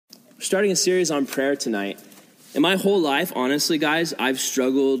We're starting a series on prayer tonight. In my whole life, honestly, guys, I've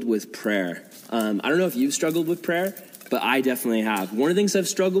struggled with prayer. I don't know if you've struggled with prayer, but I definitely have. One of the things I've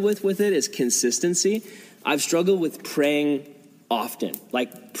struggled with it is consistency. I've struggled with praying often,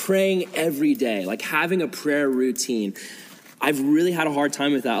 like praying every day, like having a prayer routine. I've really had a hard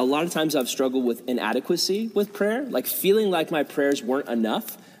time with that. A lot of times I've struggled with inadequacy with prayer, like feeling like my prayers weren't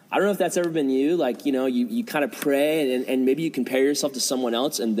enough. I don't know if that's ever been you, like, you kind of pray and maybe you compare yourself to someone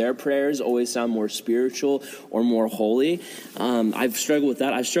else and their prayers always sound more spiritual or more holy. I've struggled with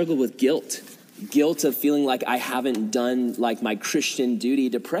that. I've struggled with guilt of feeling like I haven't done like my Christian duty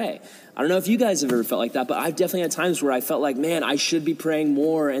to pray. I don't know if you guys have ever felt like that, but I've definitely had times where I felt like, man, I should be praying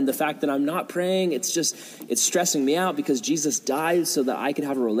more. And the fact that I'm not praying, it's stressing me out because Jesus died so that I could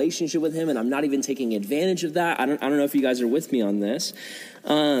have a relationship with him. And I'm not even taking advantage of that. I don't know if you guys are with me on this.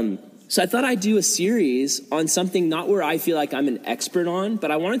 So I thought I'd do a series on something not where I feel like I'm an expert on,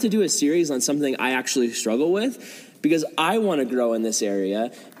 but I wanted to do a series on something I actually struggle with because I want to grow in this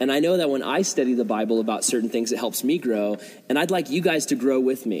area. And I know that when I study the Bible about certain things, it helps me grow. And I'd like you guys to grow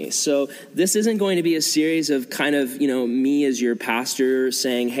with me. So this isn't going to be a series of kind of, me as your pastor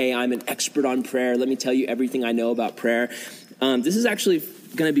saying, hey, I'm an expert on prayer. Let me tell you everything I know about prayer. This is actually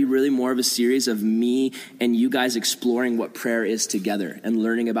going to be really more of a series of me and you guys exploring what prayer is together and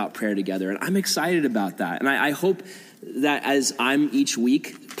learning about prayer together. And I'm excited about that. And I hope that as I'm each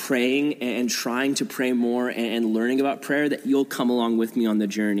week praying and trying to pray more and learning about prayer, that you'll come along with me on the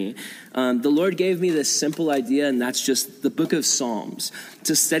journey. The Lord gave me this simple idea, and that's just the book of Psalms,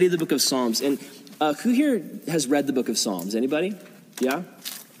 to study the book of Psalms. And who here has read the book of Psalms? Anybody? Yeah?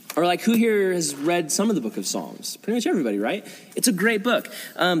 Or like who here has read some of the book of Psalms? Pretty much everybody, right? It's a great book.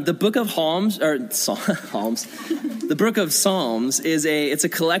 The book of the book of Psalms it's a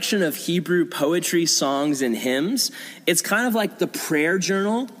collection of Hebrew poetry, songs, and hymns. It's kind of like the prayer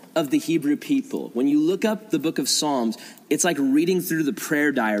journal of the Hebrew people. When you look up the book of Psalms, it's like reading through the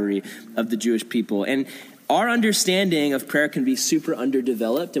prayer diary of the Jewish people. And our understanding of prayer can be super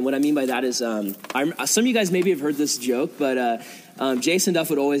underdeveloped. And what I mean by that is, some of you guys maybe have heard this joke, but Jason Duff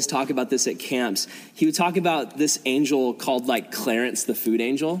would always talk about this at camps. He would talk about this angel called like Clarence the food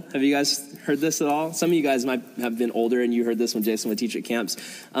angel. Have you guys heard this at all? Some of you guys might have been older and you heard this when Jason would teach at camps.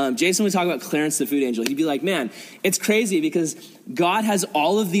 Jason would talk about Clarence the food angel. He'd be like, man, it's crazy because God has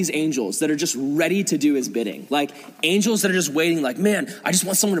all of these angels that are just ready to do his bidding. Like angels that are just waiting like, man, I just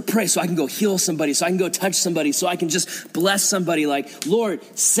want someone to pray so I can go heal somebody, so I can go touch somebody, so I can just bless somebody. Like, Lord,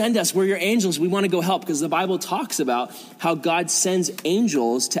 send us. We're your angels. We want to go help, because the Bible talks about how God sends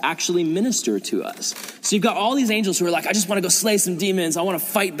angels to actually minister to us. So you've got all these angels who are like, I just want to go slay some demons. I want to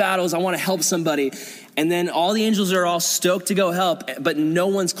fight battles. I want to help somebody. And then all the angels are all stoked to go help, but no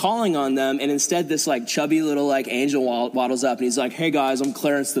one's calling on them. And instead this like chubby little like angel waddles up and he's like, hey guys, I'm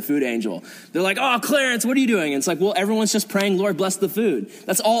Clarence the food angel. They're like, oh, Clarence, what are you doing? And it's like, well, everyone's just praying, Lord, bless the food.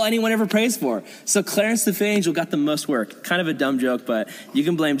 That's all anyone ever prays for. So Clarence the food angel got the most work. Kind of a dumb joke, but you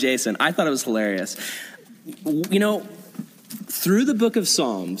can blame Jason. I thought it was hilarious. Through the book of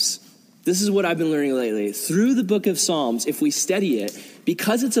Psalms, this is what I've been learning lately. Through the book of Psalms, if we study it,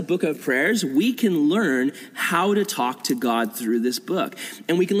 because it's a book of prayers, we can learn how to talk to God through this book.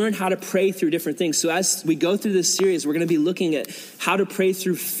 And we can learn how to pray through different things. So as we go through this series, we're going to be looking at how to pray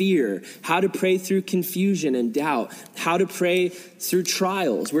through fear, how to pray through confusion and doubt, how to pray through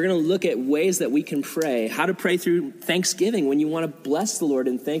trials. We're going to look at ways that we can pray, how to pray through thanksgiving when you want to bless the Lord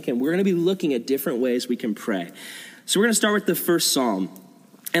and thank him. We're going to be looking at different ways we can pray. So we're going to start with the first psalm.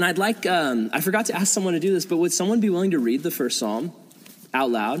 And I'd like, I forgot to ask someone to do this, but would someone be willing to read the first psalm out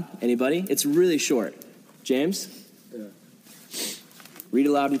loud? Anybody? It's really short. James? Yeah. Read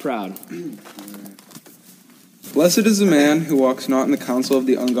it loud and proud. Blessed is the man who walks not in the counsel of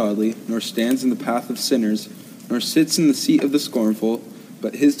the ungodly, nor stands in the path of sinners, nor sits in the seat of the scornful,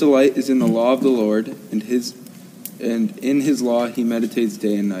 but his delight is in the law of the Lord, and in his law he meditates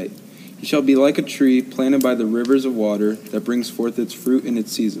day and night. He shall be like a tree planted by the rivers of water that brings forth its fruit in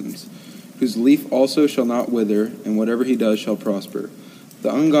its seasons, whose leaf also shall not wither, and whatever he does shall prosper.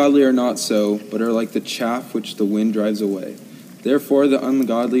 The ungodly are not so, but are like the chaff which the wind drives away. Therefore the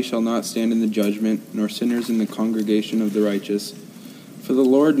ungodly shall not stand in the judgment, nor sinners in the congregation of the righteous. For the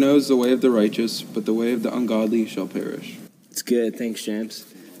Lord knows the way of the righteous, but the way of the ungodly shall perish. It's good. Thanks, James.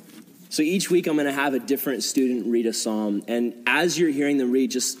 So each week I'm going to have a different student read a psalm. And as you're hearing them read,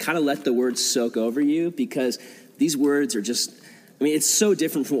 just kind of let the words soak over you, because these words are just, it's so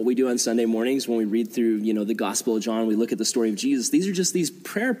different from what we do on Sunday mornings when we read through, the Gospel of John. We look at the story of Jesus. These are just these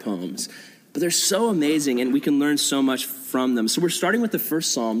prayer poems, but they're so amazing and we can learn so much from them. So we're starting with the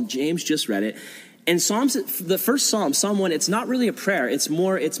first psalm. James just read it. And the first Psalm, Psalm 1, it's not really a prayer. It's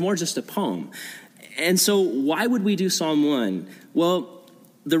more just a poem. And so why would we do Psalm 1? Well,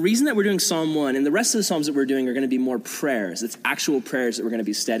 the reason that we're doing Psalm 1 and the rest of the Psalms that we're doing are going to be more prayers. It's actual prayers that we're going to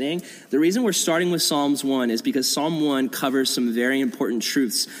be studying. The reason we're starting with Psalms 1 is because Psalm 1 covers some very important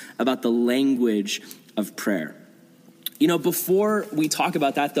truths about the language of prayer. Before we talk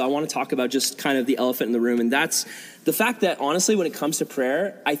about that, though, I want to talk about just kind of the elephant in the room, and that's the fact that, honestly, when it comes to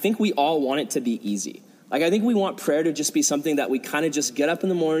prayer, I think we all want it to be easy. I think we want prayer to just be something that we kind of just get up in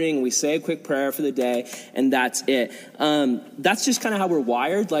the morning, we say a quick prayer for the day, and that's it. That's just kind of how we're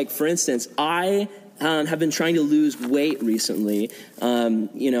wired. For instance, I have been trying to lose weight recently.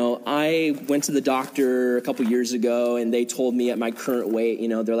 I went to the doctor a couple years ago, and they told me at my current weight,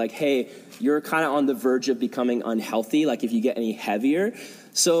 they're like, hey, you're kind of on the verge of becoming unhealthy, if you get any heavier.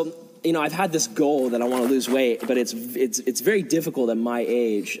 So I've had this goal that I want to lose weight, but it's very difficult at my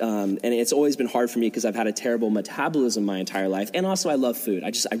age, and it's always been hard for me because I've had a terrible metabolism my entire life, and also I love food.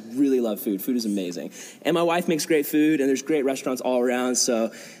 I really love food. Food is amazing, and my wife makes great food, and there's great restaurants all around,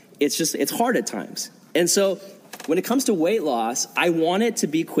 so it's hard at times. And so when it comes to weight loss, I want it to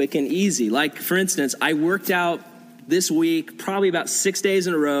be quick and easy. For instance, I worked out this week, probably about 6 days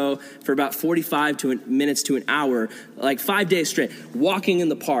in a row for about 45 minutes to an hour, 5 days straight, walking in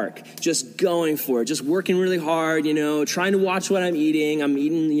the park, just going for it, just working really hard, trying to watch what I'm eating. I'm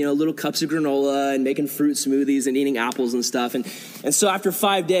eating, little cups of granola and making fruit smoothies and eating apples and stuff. And so after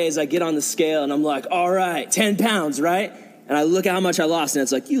 5 days, I get on the scale and I'm like, all right, 10 pounds, right? And I look at how much I lost, and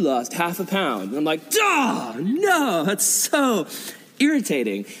it's like, you lost half a pound. And I'm like, oh, no, that's so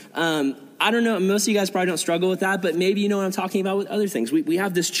irritating. I don't know, most of you guys probably don't struggle with that, but maybe you know what I'm talking about with other things. We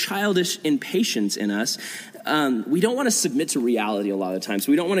have this childish impatience in us. We don't want to submit to reality a lot of times.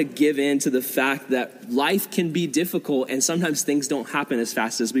 We don't want to give in to the fact that life can be difficult, and sometimes things don't happen as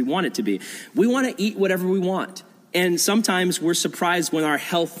fast as we want it to be. We want to eat whatever we want. And sometimes we're surprised when our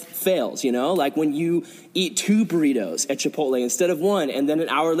health fails, when you eat 2 burritos at Chipotle instead of 1, and then an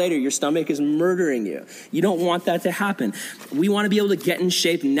hour later your stomach is murdering you. You don't want that to happen. We want to be able to get in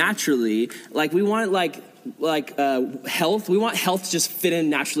shape naturally. We want health. We want health to just fit in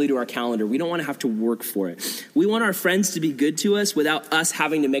naturally to our calendar. We don't want to have to work for it. We want our friends to be good to us without us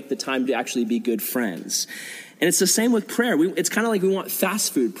having to make the time to actually be good friends. And it's the same with prayer. It's kind of like we want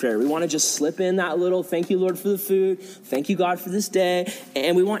fast food prayer. We want to just slip in that little, thank you, Lord, for the food. Thank you, God, for this day.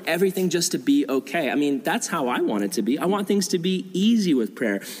 And we want everything just to be okay. That's how I want it to be. I want things to be easy with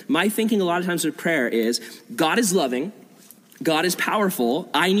prayer. My thinking a lot of times with prayer is, God is loving. God is powerful.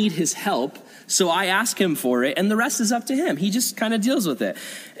 I need his help. So I ask him for it. And the rest is up to him. He just kind of deals with it.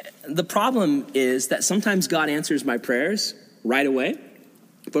 The problem is that sometimes God answers my prayers right away.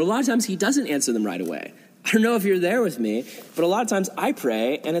 But a lot of times he doesn't answer them right away. I don't know if you're there with me, but a lot of times I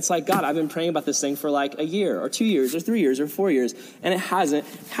pray, and it's like, God, I've been praying about this thing for a year or 2 years or 3 years or 4 years, and it hasn't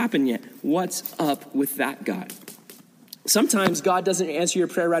happened yet. What's up with that, God? Sometimes God doesn't answer your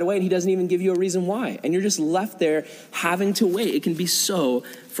prayer right away, and he doesn't even give you a reason why, and you're just left there having to wait. It can be so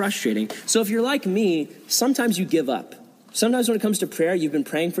frustrating. So if you're like me, sometimes you give up. Sometimes when it comes to prayer, you've been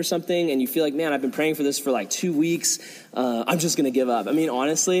praying for something and you feel like, man, I've been praying for this for 2 weeks. I'm just going to give up.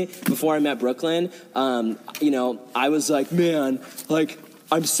 Honestly, before I met Brooklyn, I was like, man,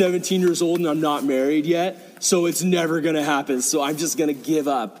 I'm 17 years old and I'm not married yet, so it's never going to happen. So I'm just going to give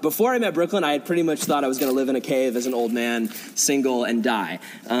up. Before I met Brooklyn, I had pretty much thought I was going to live in a cave as an old man, single, and die.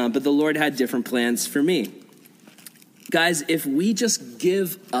 But the Lord had different plans for me. Guys, if we just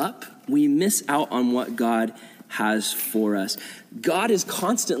give up, we miss out on what God has for us. God is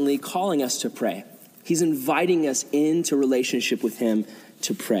constantly calling us to pray. He's inviting us into relationship with him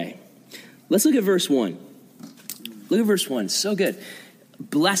to pray. Let's look at verse 1. Look at verse 1. So good.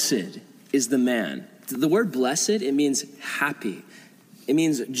 Blessed is the man. The word blessed, it means happy. It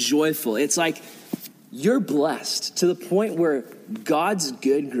means joyful. It's like you're blessed to the point where God's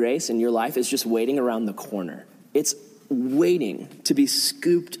good grace in your life is just waiting around the corner. It's waiting to be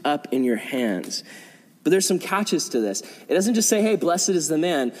scooped up in your hands. But there's some catches to this. It doesn't just say, hey, blessed is the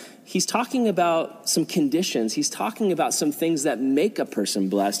man. He's talking about some conditions. He's talking about some things that make a person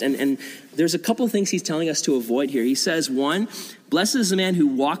blessed. And there's a couple of things he's telling us to avoid here. He says, 1, blessed is the man who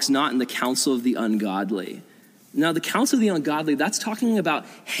walks not in the counsel of the ungodly. Now, the counsel of the ungodly, that's talking about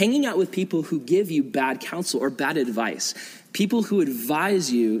hanging out with people who give you bad counsel or bad advice. People who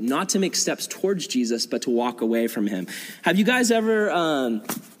advise you not to make steps towards Jesus, but to walk away from him. Have you guys ever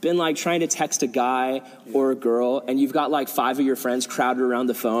been trying to text a guy or a girl, and you've got 5 of your friends crowded around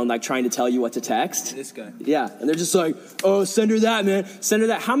the phone, trying to tell you what to text? This guy. Yeah, and they're just like, oh, send her that, man. Send her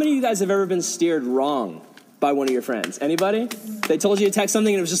that. How many of you guys have ever been steered wrong by one of your friends? Anybody? They told you to text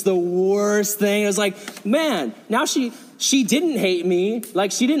something and it was just the worst thing. It was like, man, now she didn't hate me.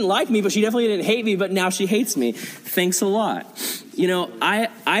 Like, she didn't like me, but she definitely didn't hate me, but now she hates me. Thanks a lot. You know, I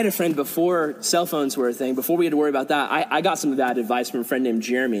had a friend before cell phones were a thing, before we had to worry about that. I got some bad advice from a friend named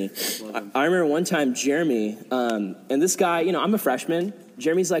Jeremy. I remember one time Jeremy, and this guy, you know, I'm a freshman.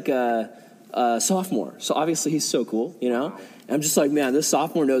 Jeremy's like a sophomore. So obviously he's so cool, you know? And I'm just like, man, this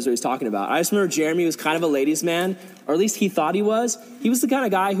sophomore knows what he's talking about. I just remember Jeremy was kind of a ladies' man, or at least he thought he was. He was the kind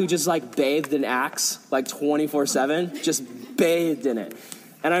of guy who just like bathed in Axe, like 24/7, just bathed in it.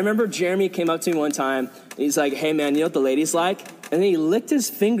 And I remember Jeremy came up to me one time, and he's like, hey man, you know what the ladies like? And then he licked his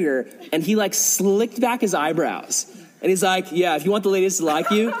finger, and he like slicked back his eyebrows. And he's like, yeah, if you want the ladies to like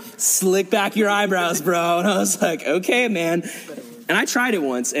you, slick back your eyebrows, bro. And I was like, okay, man. And I tried it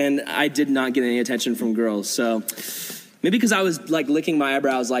once, and I did not get any attention from girls. So maybe because I was like licking my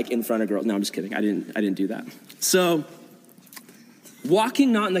eyebrows like in front of girls. No, I'm just kidding. I didn't do that. So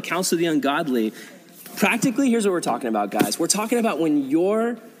walking not in the counsel of the ungodly, practically, here's what we're talking about, guys. We're talking about when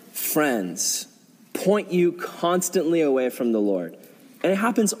your friends point you constantly away from the Lord. And it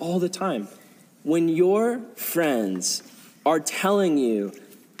happens all the time. When your friends are telling you,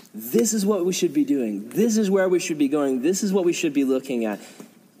 this is what we should be doing, this is where we should be going, this is what we should be looking at,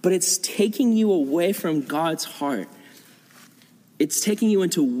 but it's taking you away from God's heart. It's taking you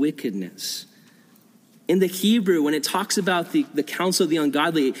into wickedness. In the Hebrew, when it talks about the counsel of the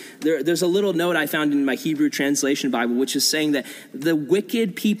ungodly, there's a little note I found in my Hebrew translation Bible, which is saying that the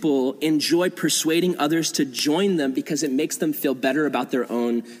wicked people enjoy persuading others to join them because it makes them feel better about their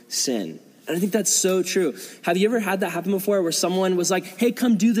own sin. And I think that's so true. Have you ever had that happen before where someone was like, hey,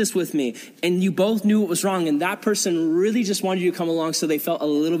 come do this with me, and you both knew it was wrong, and that person really just wanted you to come along so they felt a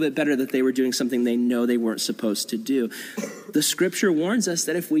little bit better that they were doing something they know they weren't supposed to do? The scripture warns us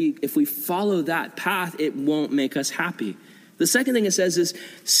that if we follow that path, it won't make us happy. The second thing it says is,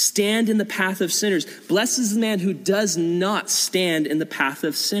 stand in the path of sinners. Blessed is the man who does not stand in the path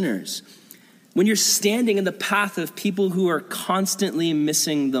of sinners. When you're standing in the path of people who are constantly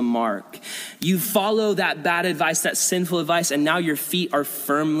missing the mark, you follow that bad advice, that sinful advice, and now your feet are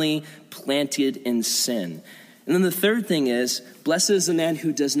firmly planted in sin. And then the third thing is, blessed is the man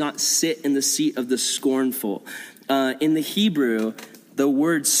who does not sit in the seat of the scornful. In the Hebrew, the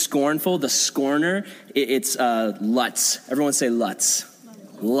word scornful, the scorner, it's lutz. Everyone say lutz.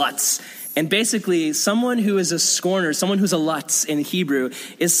 Lutz. And basically, someone who is a scorner, someone who's a lutz in Hebrew,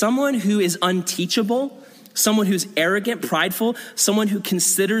 is someone who is unteachable, someone who's arrogant, prideful, someone who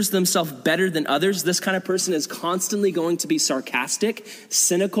considers themselves better than others. This kind of person is constantly going to be sarcastic,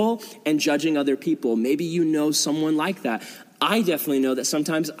 cynical, and judging other people. Maybe you know someone like that. I definitely know that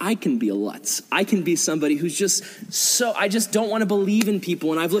sometimes I can be a lutz. I can be somebody who's I just don't want to believe in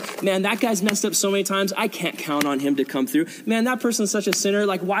people. And I've looked, man, that guy's messed up so many times, I can't count on him to come through. Man, that person's such a sinner.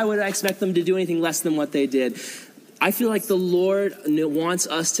 Like, why would I expect them to do anything less than what they did? I feel like the Lord wants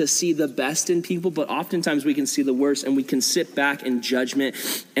us to see the best in people, but oftentimes we can see the worst, and we can sit back in judgment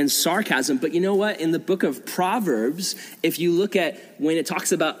and sarcasm. But you know what? In the book of Proverbs, if you look at when it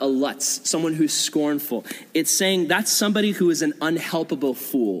talks about a lutz, someone who's scornful, it's saying that's somebody who is an unhelpable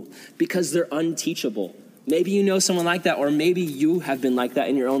fool because they're unteachable. Maybe you know someone like that, or maybe you have been like that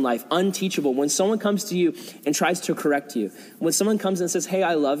in your own life. Unteachable. When someone comes to you and tries to correct you, when someone comes and says, hey,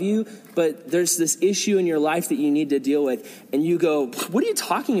 I love you, but there's this issue in your life that you need to deal with, and you go, what are you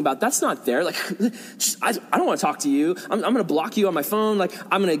talking about? That's not fair. Like, I don't want to talk to you. I'm going to block you on my phone. Like,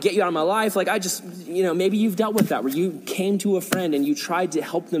 I'm going to get you out of my life. Like, maybe you've dealt with that where you came to a friend and you tried to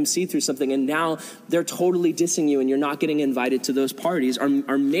help them see through something, and now they're totally dissing you and you're not getting invited to those parties.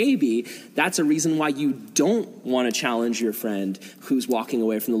 Or maybe that's a reason why you don't want to challenge your friend who's walking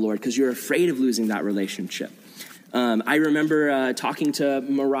away from the Lord because you're afraid of losing that relationship. I remember talking to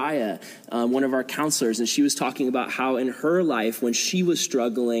Mariah, one of our counselors, and she was talking about how in her life, when she was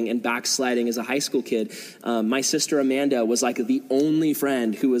struggling and backsliding as a high school kid, my sister Amanda was like the only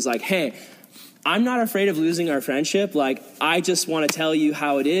friend who was like, hey, I'm not afraid of losing our friendship. Like, I just want to tell you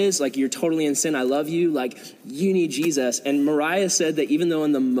how it is. Like, you're totally in sin. I love you. Like, you need Jesus. And Mariah said that even though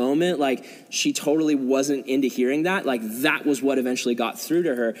in the moment, like, she totally wasn't into hearing that, like, that was what eventually got through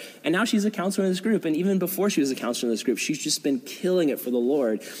to her. And now she's a counselor in this group. And even before she was a counselor in this group, she's just been killing it for the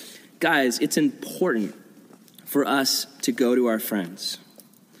Lord. Guys, it's important for us to go to our friends.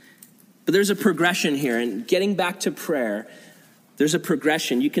 But there's a progression here. And getting back to prayer, there's a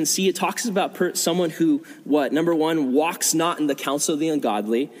progression. You can see it talks about someone who, number one, walks not in the counsel of the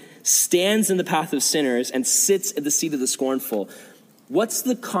ungodly, stands in the path of sinners, and sits at the seat of the scornful. What's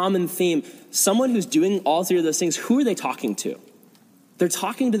the common theme? Someone who's doing all three of those things, who are they talking to? They're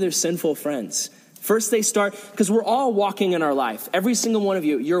talking to their sinful friends. First they start, because we're all walking in our life. Every single one of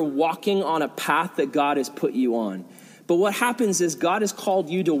you, you're walking on a path that God has put you on. But what happens is God has called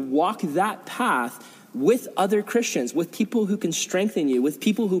you to walk that path with other Christians, with people who can strengthen you, with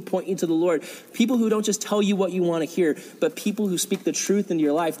people who point you to the Lord, people who don't just tell you what you want to hear, but people who speak the truth into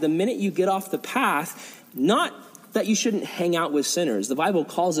your life. The minute you get off the path, not that you shouldn't hang out with sinners. The Bible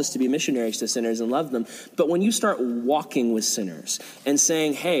calls us to be missionaries to sinners and love them. But when you start walking with sinners and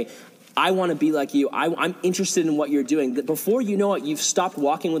saying, hey, I want to be like you. I'm interested in what you're doing. Before you know it, you've stopped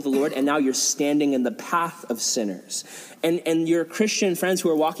walking with the Lord, and now you're standing in the path of sinners. And your Christian friends who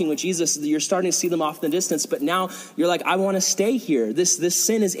are walking with Jesus, you're starting to see them off in the distance, but now you're like, I want to stay here. This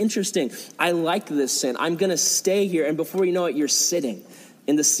sin is interesting. I like this sin. I'm going to stay here. And before you know it, you're sitting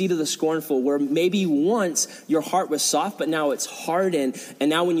in the seat of the scornful, where maybe once your heart was soft, but now it's hardened.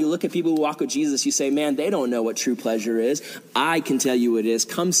 And now when you look at people who walk with Jesus, you say, man, they don't know what true pleasure is. I can tell you what it is.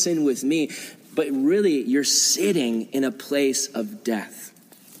 Come sin with me. But really, you're sitting in a place of death.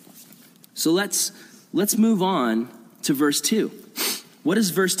 So let's move on to verse 2. What does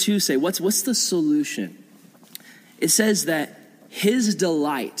verse 2 say? What's the solution? It says that his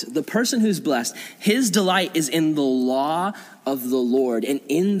delight, the person who's blessed, his delight is in the law of the Lord. And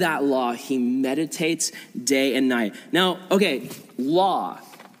in that law, he meditates day and night. Now, okay, law.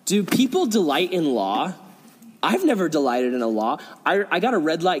 Do people delight in law? I've never delighted in a law. I got a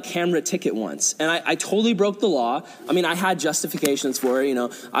red light camera ticket once, and I totally broke the law. I mean, I had justifications for it.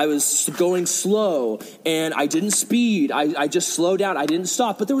 I was going slow, and I didn't speed. I just slowed down. I didn't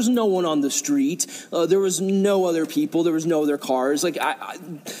stop, but there was no one on the street. There was no other people. There was no other cars.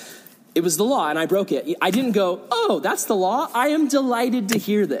 It was the law, and I broke it. I didn't go, oh, that's the law. I am delighted to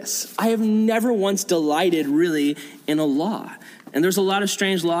hear this. I have never once delighted really in a law. And there's a lot of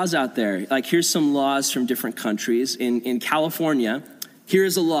strange laws out there. Like, here's some laws from different countries. In California,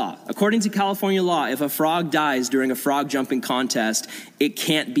 here's a law. According to California law, if a frog dies during a frog jumping contest, it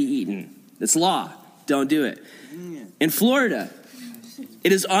can't be eaten. It's law. Don't do it. In Florida,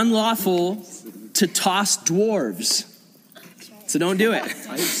 it is unlawful to toss dwarves. So don't do it. I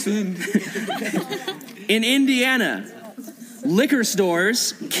have sinned. In Indiana, liquor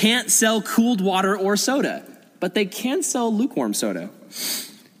stores can't sell cooled water or soda, but they can sell lukewarm soda.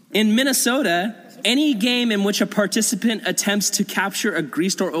 In Minnesota, any game in which a participant attempts to capture a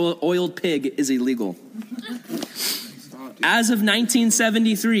greased or oiled pig is illegal. As of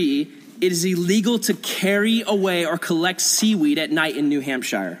 1973, it is illegal to carry away or collect seaweed at night in New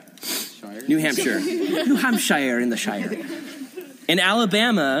Hampshire. New Hampshire in the Shire. In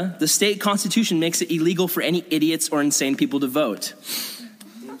Alabama, the state constitution makes it illegal for any idiots or insane people to vote.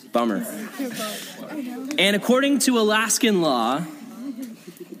 Bummer. And according to Alaskan law,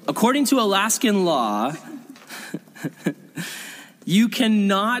 you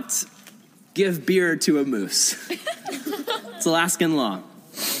cannot give beer to a moose. It's Alaskan law.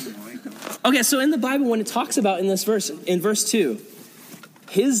 Okay, so in the Bible, when it talks about in verse 2,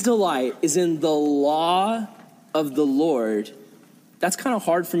 his delight is in the law of the Lord. That's kind of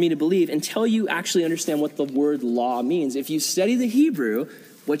hard for me to believe until you actually understand what the word law means. If you study the Hebrew,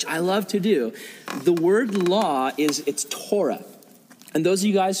 which I love to do, the word law it's Torah. And those of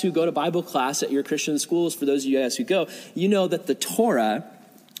you guys who go to Bible class at your Christian schools, for those of you guys who go, you know that the Torah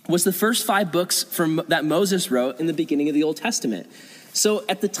was the first 5 books that Moses wrote in the beginning of the Old Testament. So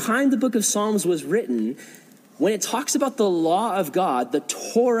at the time the book of Psalms was written, when it talks about the law of God, the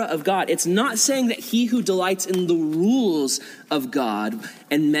Torah of God, it's not saying that he who delights in the rules of God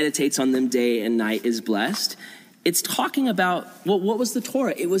and meditates on them day and night is blessed. It's talking about, what was the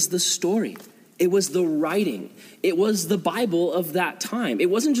Torah? It was the story. It was the writing. It was the Bible of that time. It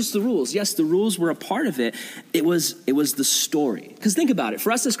wasn't just the rules. Yes, the rules were a part of it. It was the story. Because think about it.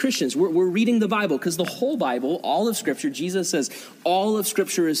 For us as Christians, we're reading the Bible because the whole Bible, all of Scripture, Jesus says, all of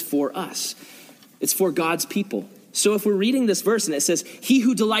Scripture is for us. It's for God's people. So if we're reading this verse and it says, he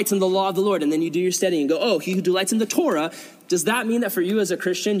who delights in the law of the Lord, and then you do your study and go, oh, he who delights in the Torah, does that mean that for you as a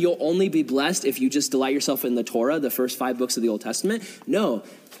Christian, you'll only be blessed if you just delight yourself in the Torah, the first 5 books of the Old Testament? No.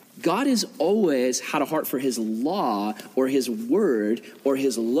 God has always had a heart for his law or his word or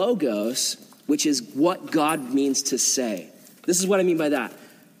his logos, which is what God means to say. This is what I mean by that.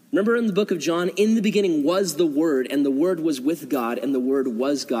 Remember in the book of John, in the beginning was the Word, and the Word was with God, and the Word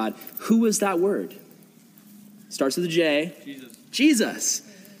was God. Who is that Word? Starts with a J. Jesus.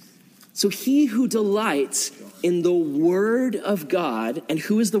 So he who delights in the word of God, and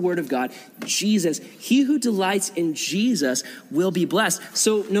who is the word of God? Jesus. He who delights in Jesus will be blessed.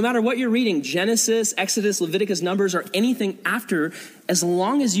 So no matter what you're reading, Genesis, Exodus, Leviticus, Numbers, or anything after, as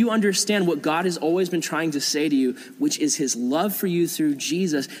long as you understand what God has always been trying to say to you, which is his love for you through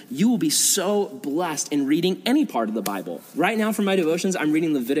Jesus, you will be so blessed in reading any part of the Bible. Right now for my devotions, I'm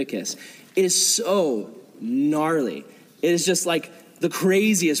reading Leviticus. It is so gnarly. It is just like the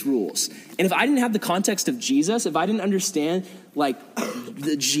craziest rules. And if I didn't have the context of Jesus, if I didn't understand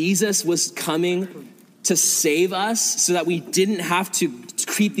that Jesus was coming to save us so that we didn't have to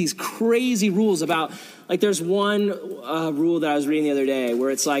create these crazy rules about, there's one rule that I was reading the other day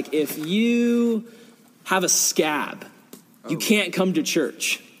where it's like, if you have a scab, you can't come to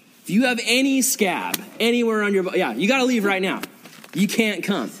church. If you have any scab anywhere on your body, you got to leave right now. You can't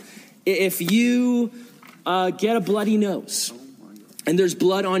come. If you get a bloody nose, and there's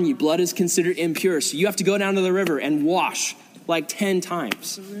blood on you, blood is considered impure. So you have to go down to the river and wash 10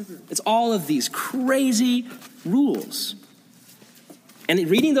 times. It's all of these crazy rules. And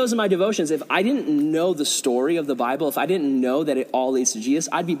reading those in my devotions, if I didn't know the story of the Bible, if I didn't know that it all leads to Jesus,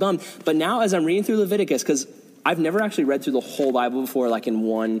 I'd be bummed. But now as I'm reading through Leviticus, because I've never actually read through the whole Bible before, in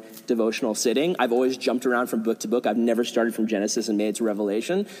one devotional sitting. I've always jumped around from book to book. I've never started from Genesis and made it to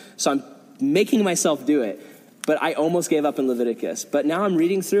Revelation. So I'm making myself do it. But I almost gave up in Leviticus. But now I'm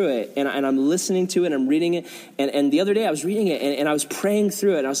reading through it, and I'm listening to it, and I'm reading it. And the other day I was reading it, and I was praying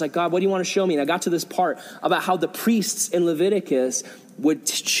through it. And I was like, God, what do you want to show me? And I got to this part about how the priests in Leviticus would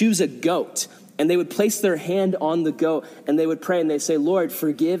choose a goat. And they would place their hand on the goat, and they would pray, and they'd say, Lord,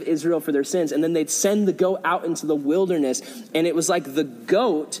 forgive Israel for their sins. And then they'd send the goat out into the wilderness. And it was like the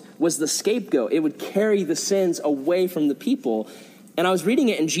goat was the scapegoat. It would carry the sins away from the people. And I was reading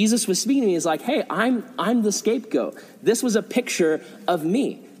it, and Jesus was speaking to me. He's like, hey, I'm the scapegoat. This was a picture of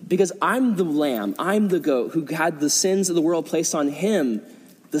me, because I'm the lamb. I'm the goat who had the sins of the world placed on him,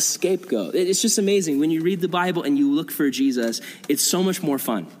 the scapegoat. It's just amazing. When you read the Bible and you look for Jesus, it's so much more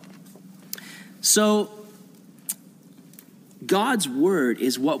fun. So God's word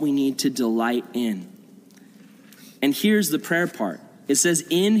is what we need to delight in. And here's the prayer part. It says,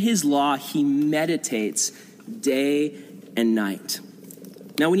 in his law, he meditates day and night.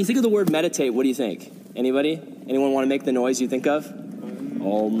 Now, when you think of the word meditate, what do you think? Anybody? Anyone want to make the noise you think of?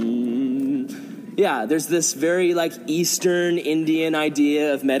 Yeah, there's this very Eastern Indian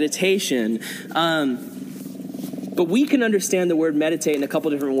idea of meditation. But we can understand the word meditate in a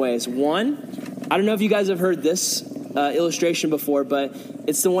couple different ways. One, I don't know if you guys have heard this illustration before, but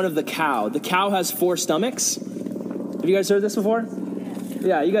it's the one of the cow. The cow has 4 stomachs. Have you guys heard this before?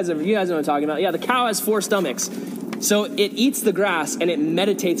 Yeah, you guys know what I'm talking about. Yeah, the cow has 4 stomachs. So it eats the grass and it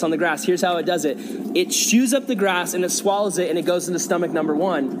meditates on the grass. Here's how it does it. It chews up the grass and it swallows it and it goes into stomach number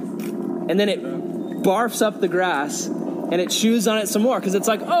 1. And then it barfs up the grass and it chews on it some more because it's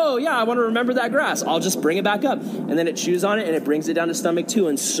like, oh yeah, I want to remember that grass. I'll just bring it back up. And then it chews on it and it brings it down to stomach 2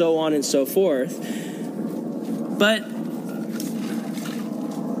 and so on and so forth. But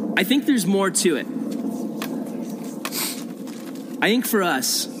I think there's more to it. I think for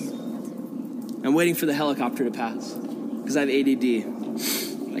us, I'm waiting for the helicopter to pass because I have ADD.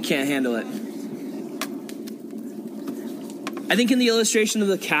 I can't handle it. I think in the illustration of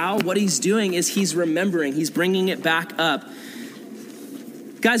the cow, what he's doing is he's remembering. He's bringing it back up.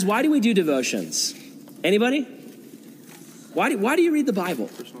 Guys, why do we do devotions? Anybody? Why do you read the Bible?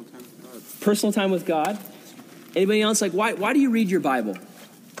 Personal time with God. Personal time with God. Anybody else? Why do you read your Bible?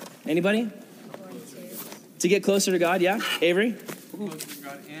 Anybody? To get closer to God, yeah? Avery?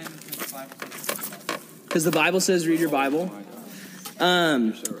 Because the Bible says read your Bible.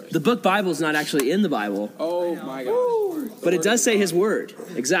 The book Bible is not actually in the Bible. Oh my gosh. But it does say his word.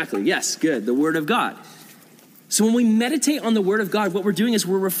 Exactly. Yes, good. The word of God. So when we meditate on the word of God, what we're doing is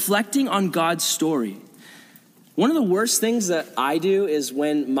we're reflecting on God's story. One of the worst things that I do is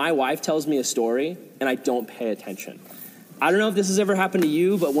when my wife tells me a story and I don't pay attention. I don't know if this has ever happened to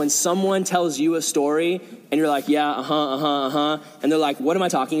you, but when someone tells you a story and you're like, yeah, and they're like, what am I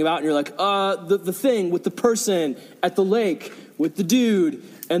talking about? And you're like, the thing with the person at the lake with the dude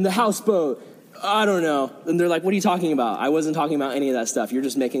and the houseboat. I don't know. And they're like, what are you talking about? I wasn't talking about any of that stuff. You're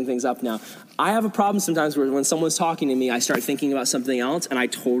just making things up now. I have a problem sometimes where when someone's talking to me, I start thinking about something else and I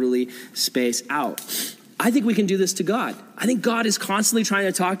totally space out. I think we can do this to God. I think God is constantly trying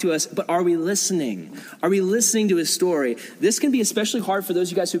to talk to us, but are we listening? Are we listening to his story? This can be especially hard for those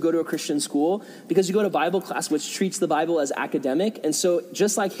of you guys who go to a Christian school because you go to Bible class, which treats the Bible as academic. And so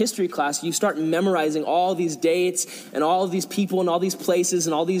just like history class, you start memorizing all these dates and all of these people and all these places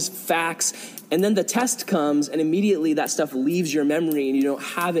and all these facts. And then the test comes and immediately that stuff leaves your memory and you don't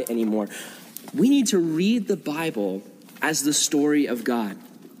have it anymore. We need to read the Bible as the story of God.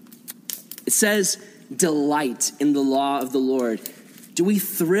 It says, delight in the law of the Lord. Do we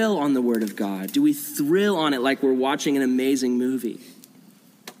thrill on the word of God? Do we thrill on it like we're watching an amazing movie?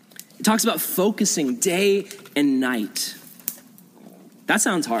 It talks about focusing day and night. That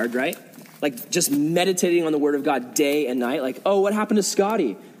sounds hard, right? Like just meditating on the word of God day and night. Like, oh, what happened to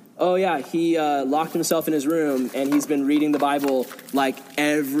Scotty? Oh yeah, he locked himself in his room and he's been reading the Bible like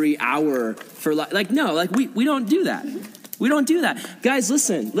every hour for no, we don't do that. We don't do that. Guys,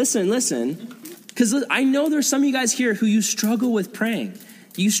 listen. Because I know there's some of you guys here who you struggle with praying.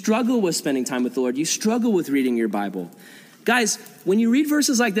 You struggle with spending time with the Lord. You struggle with reading your Bible. Guys, when you read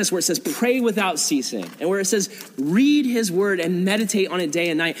verses like this where it says pray without ceasing and where it says read his word and meditate on it day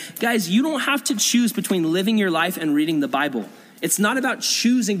and night, guys, you don't have to choose between living your life and reading the Bible. It's not about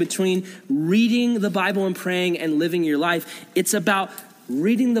choosing between reading the Bible and praying and living your life. It's about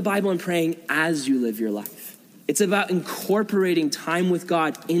reading the Bible and praying as you live your life. It's about incorporating time with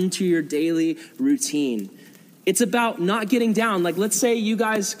God into your daily routine. It's about not getting down. Like, let's say you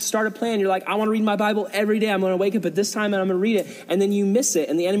guys start a plan. You're like, I want to read my Bible every day. I'm going to wake up at this time and I'm going to read it. And then you miss it.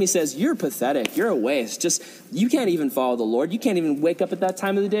 And the enemy says, you're pathetic. You're a waste. You can't even follow the Lord. You can't even wake up at that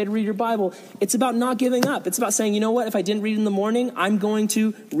time of the day to read your Bible. It's about not giving up. It's about saying, you know what? If I didn't read in the morning, I'm going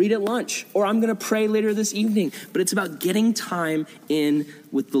to read at lunch or I'm going to pray later this evening. But it's about getting time in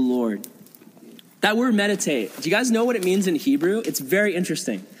with the Lord. That word meditate, do you guys know what it means in Hebrew? It's very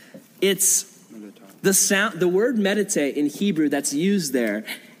interesting. It's the word meditate in Hebrew that's used there.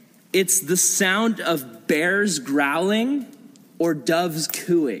 It's the sound of bears growling or doves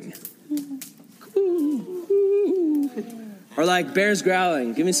cooing. Or like bears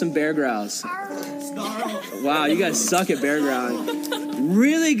growling. Give me some bear growls. Wow, you guys suck at bear growling.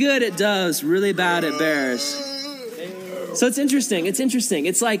 Really good at doves, really bad at bears. So it's interesting.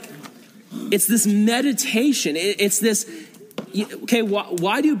 It's like, it's this meditation. It's this, okay,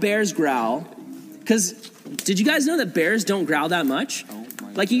 why do bears growl? Because did you guys know that bears don't growl that much?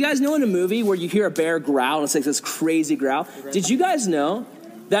 Like, you guys know in a movie where you hear a bear growl and it's like this crazy growl? Did you guys know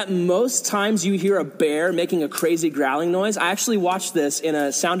that most times you hear a bear making a crazy growling noise? I actually watched this in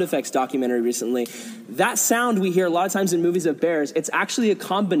a sound effects documentary recently. That sound we hear a lot of times in movies of bears, it's actually a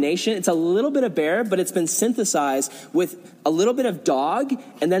combination. It's a little bit of bear, but it's been synthesized with a little bit of dog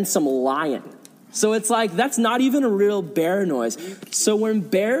and then some lion. So it's like, that's not even a real bear noise. So when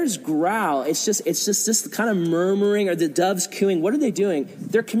bears growl, it's just this kind of murmuring, or the doves cooing. What are they doing?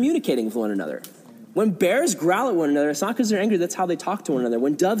 They're communicating with one another. When bears growl at one another, it's not because they're angry. That's how they talk to one another.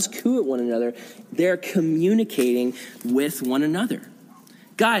 When doves coo at one another, they're communicating with one another.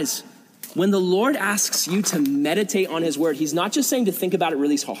 Guys, when the Lord asks you to meditate on his word, he's not just saying to think about it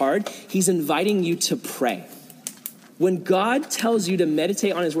really hard. He's inviting you to pray. When God tells you to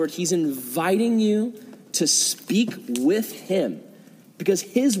meditate on his word, he's inviting you to speak with him, because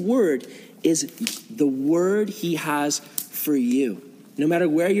his word is the word he has for you. No matter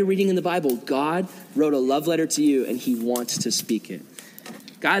where you're reading in the Bible, God wrote a love letter to you and he wants to speak it.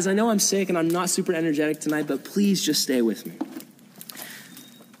 Guys, I know I'm sick and I'm not super energetic tonight, but please just stay with me.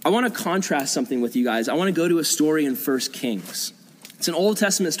 I want to contrast something with you guys. I want to go to a story in 1 Kings. It's an Old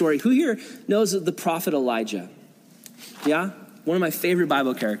Testament story. Who here knows the prophet Elijah? Yeah? One of my favorite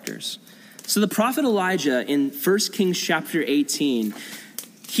Bible characters. So the prophet Elijah in 1 Kings chapter 18,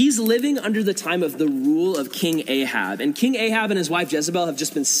 he's living under the time of the rule of King Ahab. And King Ahab and his wife Jezebel have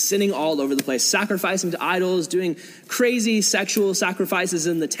just been sinning all over the place, sacrificing to idols, doing crazy sexual sacrifices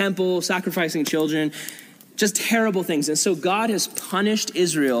in the temple, sacrificing children, just terrible things. And so God has punished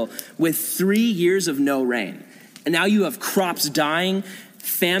Israel with 3 years of no rain. And now you have crops dying,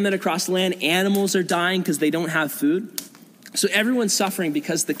 famine across the land, animals are dying because they don't have food. So everyone's suffering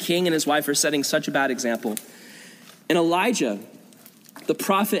because the king and his wife are setting such a bad example. And Elijah, the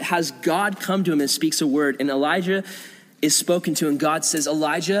prophet, has God come to him and speaks a word. And Elijah is spoken to, and God says,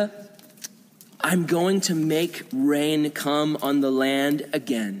 Elijah, I'm going to make rain come on the land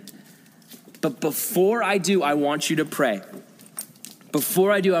again. But before I do, I want you to pray.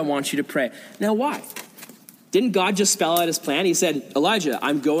 Before I do, I want you to pray. Now, why? Didn't God just spell out his plan? He said, Elijah,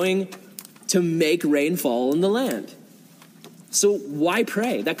 I'm going to make rain fall on the land. So why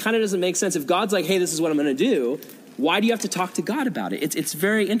pray? That kind of doesn't make sense. If God's like, hey, this is what I'm going to do, why do you have to talk to God about it? It's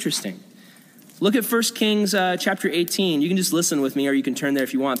very interesting. Look at 1 Kings chapter 18. You can just listen with me, or you can turn there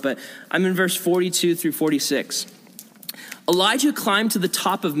if you want, but I'm in verse 42 through 46. Elijah climbed to the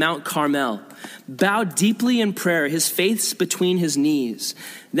top of Mount Carmel, bowed deeply in prayer, his face between his knees.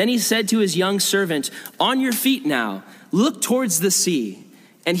 Then he said to his young servant, "On your feet now, look towards the sea."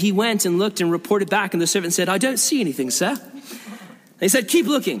 And he went and looked and reported back, and the servant said, "I don't see anything, sir." And he said, "Keep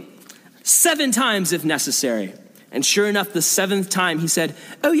looking, 7 times if necessary." And sure enough, the 7th time he said,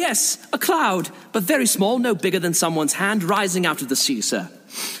 "Oh yes, a cloud, but very small, no bigger than someone's hand, rising out of the sea, sir."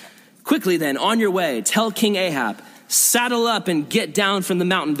 "Quickly then, on your way, tell King Ahab, saddle up and get down from the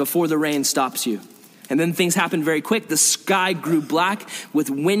mountain before the rain stops you." And then things happened very quick. The sky grew black with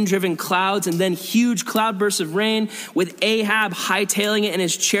wind-driven clouds, and then huge cloudbursts of rain, with Ahab hightailing it in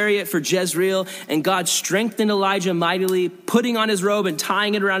his chariot for Jezreel. And God strengthened Elijah mightily, putting on his robe and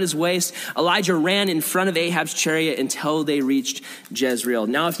tying it around his waist. Elijah ran in front of Ahab's chariot until they reached Jezreel.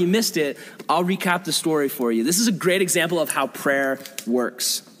 Now, if you missed it, I'll recap the story for you. This is a great example of how prayer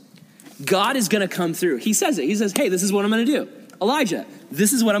works. God is going to come through. He says it. He says, "Hey, this is what I'm going to do. Elijah,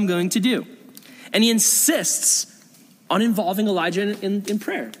 this is what I'm going to do." And he insists on involving Elijah in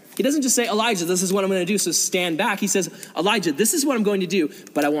prayer. He doesn't just say, "Elijah, this is what I'm going to do, so stand back." He says, "Elijah, this is what I'm going to do,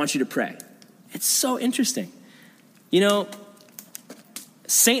 but I want you to pray." It's so interesting. You know,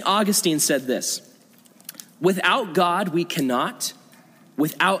 St. Augustine said this: "Without God, we cannot.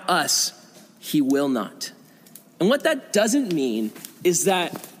 Without us, he will not." And what that doesn't mean is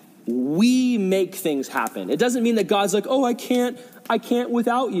that we make things happen. It doesn't mean that God's like, "Oh, I can't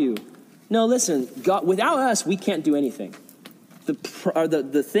without you." No, listen, God, without us, we can't do anything.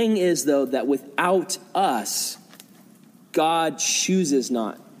 The thing is, though, that without us, God chooses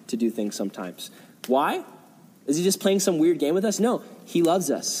not to do things sometimes. Why? Is he just playing some weird game with us? No, he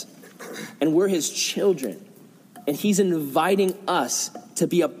loves us, and we're his children, and he's inviting us to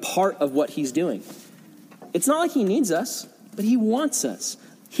be a part of what he's doing. It's not like he needs us, but he wants us.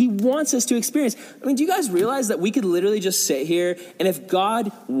 He wants us to experience. I mean, do you guys realize that we could literally just sit here, and if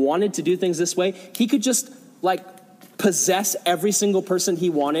God wanted to do things this way, he could just possess every single person he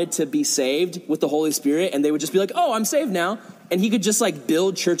wanted to be saved with the Holy Spirit, and they would just be like, "Oh, I'm saved now." And he could just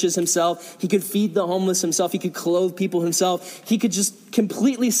build churches himself. He could feed the homeless himself. He could clothe people himself. He could just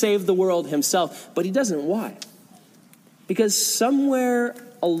completely save the world himself. But he doesn't. Why? Because somewhere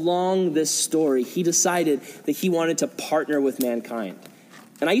along this story, he decided that he wanted to partner with mankind.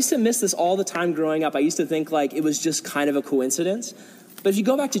 And I used to miss this all the time growing up. I used to think it was just kind of a coincidence. But if you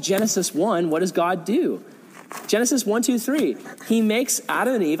go back to Genesis 1, what does God do? Genesis 1, 2, 3. He makes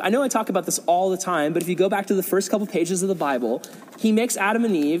Adam and Eve. I know I talk about this all the time, but if you go back to the first couple pages of the Bible, he makes Adam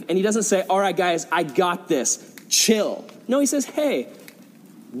and Eve, and he doesn't say, "All right, guys, I got this. Chill." No, he says, "Hey,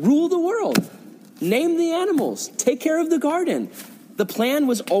 rule the world. Name the animals. Take care of the garden." The plan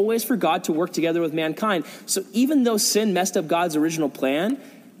was always for God to work together with mankind. So even though sin messed up God's original plan,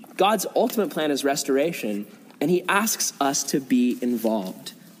 God's ultimate plan is restoration, and he asks us to be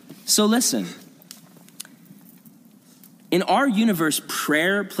involved. So listen, in our universe,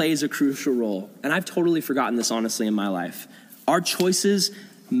 prayer plays a crucial role, and I've totally forgotten this, honestly, in my life. Our choices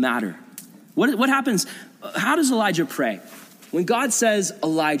matter. What happens? How does Elijah pray? When God says,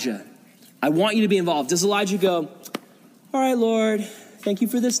 "Elijah, I want you to be involved," does Elijah go, "All right, Lord, thank you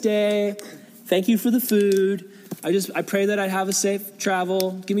for this day. Thank you for the food. I pray that I have a safe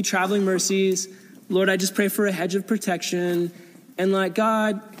travel. Give me traveling mercies. Lord, I just pray for a hedge of protection. And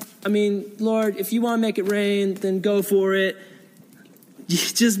God, Lord, if you want to make it rain, then go for it.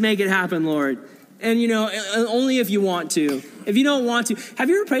 Just make it happen, Lord. And, only if you want to. If you don't want to." Have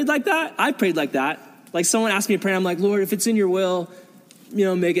you ever prayed like that? I've prayed like that. Someone asked me to pray, and I'm like, "Lord, if it's in your will,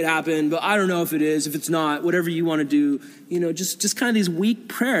 make it happen, but I don't know if it is. If it's not, whatever you want to do," just kind of these weak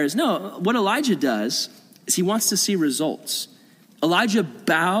prayers. No, what Elijah does is he wants to see results. Elijah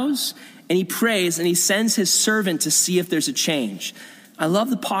bows and he prays and he sends his servant to see if there's a change. I love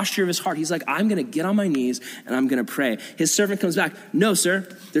the posture of his heart. He's like, "I'm going to get on my knees and I'm going to pray." His servant comes back, "No, sir,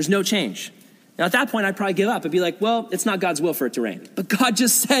 there's no change." Now, at that point, I'd probably give up. I'd be like, "Well, it's not God's will for it to rain." But God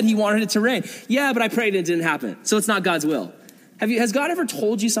just said he wanted it to rain. "Yeah, but I prayed and it didn't happen. So it's not God's will." Has God ever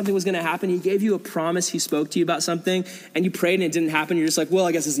told you something was going to happen? He gave you a promise. He spoke to you about something, and you prayed and it didn't happen. You're just like, "Well,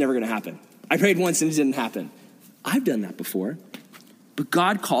 I guess it's never going to happen. I prayed once and it didn't happen." I've done that before. But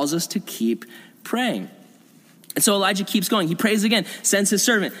God calls us to keep praying. And so Elijah keeps going. He prays again, sends his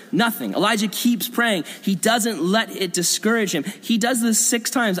servant, nothing. Elijah keeps praying. He doesn't let it discourage him. He does this 6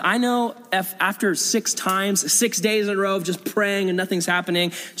 times. I know if after 6 times, 6 days in a row of just praying and nothing's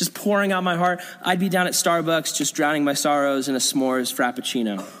happening, just pouring out my heart, I'd be down at Starbucks just drowning my sorrows in a s'mores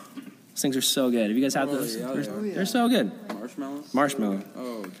frappuccino. These things are so good. Have you guys had those? Yeah. They're so good. Marshmallows? Marshmallow.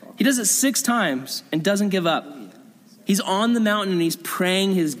 Oh, He does it 6 times and doesn't give up. He's on the mountain and he's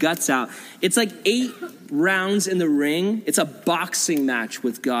praying his guts out. It's like 8 rounds in the ring. It's a boxing match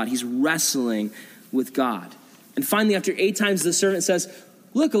with God. He's wrestling with God. And finally, after 8 times, the servant says,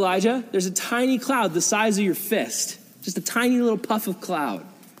 look, Elijah, there's a tiny cloud the size of your fist. Just a tiny little puff of cloud.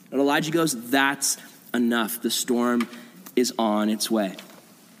 And Elijah goes, that's enough. The storm is on its way.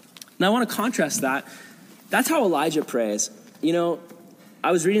 Now I want to contrast that. That's how Elijah prays. You know,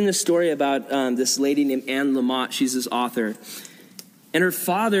 I was reading this story about this lady named Anne Lamott. She's this author. And her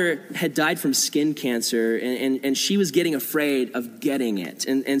father had died from skin cancer, and she was getting afraid of getting it.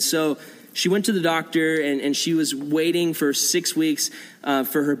 And so she went to the doctor, and she was waiting for 6 weeks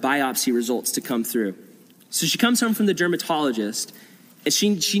for her biopsy results to come through. So she comes home from the dermatologist, and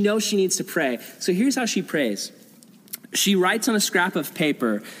she knows she needs to pray. So here's how she prays. She writes on a scrap of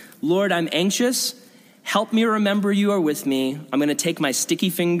paper, Lord, I'm anxious. Help me remember you are with me. I'm going to take my sticky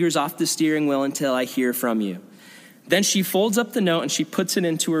fingers off the steering wheel until I hear from you. Then she folds up the note and she puts it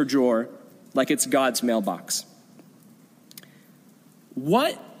into her drawer like it's God's mailbox.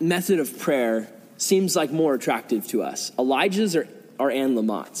 What method of prayer seems like more attractive to us? Elijah's or Anne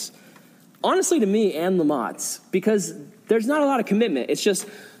Lamott's? Honestly, to me, Anne Lamott's, because there's not a lot of commitment. It's just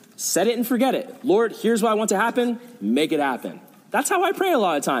set it and forget it. Lord, here's what I want to happen. Make it happen. That's how I pray a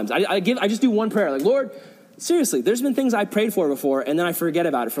lot of times. I just do one prayer. Like, Lord, seriously, there's been things I prayed for before, and then I forget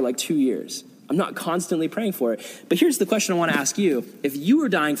about it for like 2 years. I'm not constantly praying for it. But here's the question I want to ask you. If you were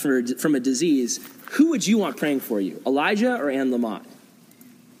dying from a disease, who would you want praying for you? Elijah or Anne Lamott?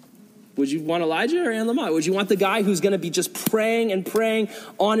 Would you want Elijah or Anne Lamott? Would you want the guy who's going to be just praying and praying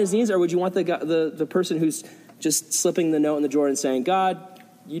on his knees? Or would you want the person who's just slipping the note in the drawer and saying, God,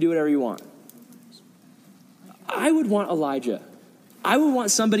 you do whatever you want? I would want Elijah. I would want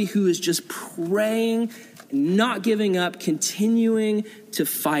somebody who is just praying, not giving up, continuing to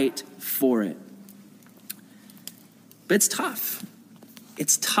fight for it. But it's tough.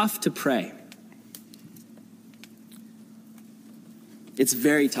 It's tough to pray. It's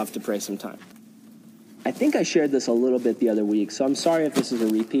very tough to pray sometimes. I think I shared this a little bit the other week, so I'm sorry if this is a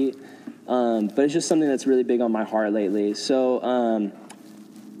repeat, but it's just something that's really big on my heart lately. So,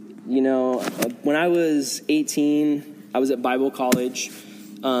 when I was 18, I was at Bible college,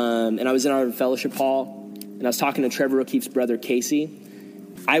 and I was in our fellowship hall, and I was talking to Trevor O'Keefe's brother, Casey.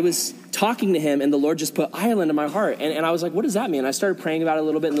 I was talking to him, and the Lord just put Ireland in my heart, and I was like, what does that mean? I started praying about it a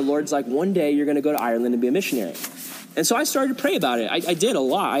little bit, and the Lord's like, one day you're going to go to Ireland and be a missionary. And so I started to pray about it. I did a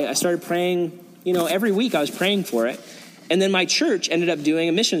lot. I started praying, every week I was praying for it. And then my church ended up doing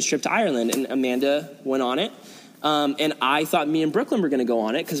a missions trip to Ireland, and Amanda went on it. And I thought me and Brooklyn were going to go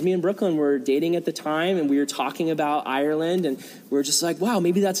on it because me and Brooklyn were dating at the time, and we were talking about Ireland, and we were just like, wow,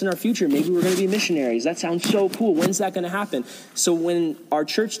 maybe that's in our future. Maybe we're going to be missionaries. That sounds so cool. When's that going to happen? So when our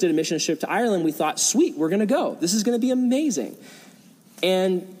church did a mission trip to Ireland, we thought, sweet, we're going to go. This is going to be amazing.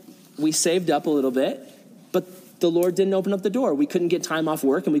 And we saved up a little bit, but the Lord didn't open up the door. We couldn't get time off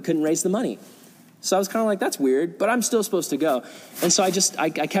work, and we couldn't raise the money. So I was kind of like, that's weird, but I'm still supposed to go. And so I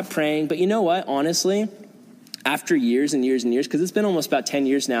kept praying. But you know what? Honestly, after years and years and years, because it's been almost about 10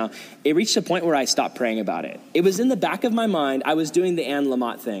 years now, it reached a point where I stopped praying about it. It was in the back of my mind. I was doing the Anne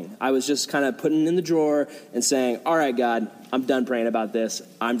Lamott thing. I was just kind of putting it in the drawer and saying, all right, God, I'm done praying about this.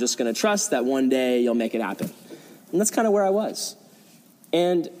 I'm just going to trust that one day you'll make it happen. And that's kind of where I was.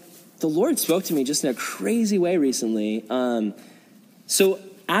 And the Lord spoke to me just in a crazy way recently. So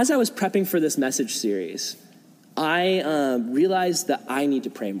as I was prepping for this message series, I realized that I need to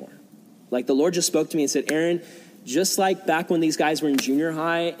pray more. Like the Lord just spoke to me and said, Aaron, just like back when these guys were in junior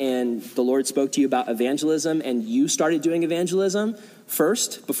high and the Lord spoke to you about evangelism and you started doing evangelism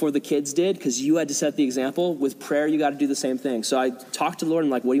first before the kids did because you had to set the example, with prayer you got to do the same thing. So I talked to the Lord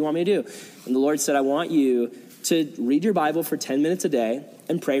and I'm like, what do you want me to do? And the Lord said, I want you to read your Bible for 10 minutes a day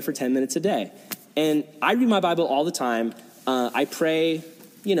and pray for 10 minutes a day. And I read my Bible all the time. I pray,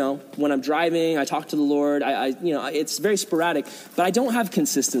 when I'm driving, I talk to the Lord. It's very sporadic, but I don't have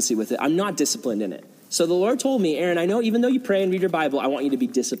consistency with it. I'm not disciplined in it. So the Lord told me, Aaron, I know even though you pray and read your Bible, I want you to be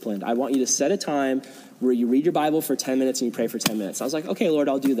disciplined. I want you to set a time where you read your Bible for 10 minutes and you pray for 10 minutes. I was like, okay, Lord,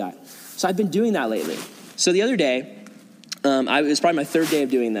 I'll do that. So I've been doing that lately. So the other day, it was probably my 3rd day of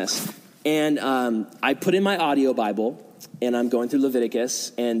doing this. And I put in my audio Bible, and I'm going through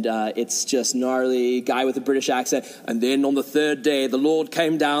Leviticus, and it's just gnarly, guy with a British accent. And then on the 3rd day, the Lord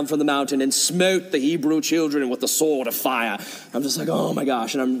came down from the mountain and smote the Hebrew children with the sword of fire. I'm just like, oh my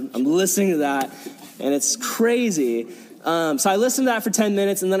gosh. And I'm listening to that, and it's crazy. So I listened to that for 10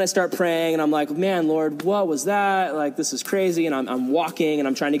 minutes, and then I start praying, and I'm like, man, Lord, what was that? Like, this is crazy, and I'm walking, and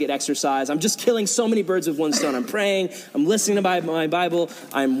I'm trying to get exercise. I'm just killing so many birds with one stone. I'm praying, I'm listening to my Bible,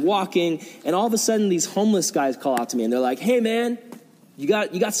 I'm walking, and all of a sudden, these homeless guys call out to me, and they're like, hey, man, you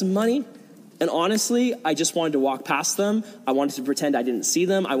got some money? And honestly, I just wanted to walk past them. I wanted to pretend I didn't see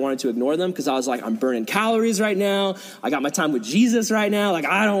them. I wanted to ignore them because I was like, I'm burning calories right now. I got my time with Jesus right now. Like,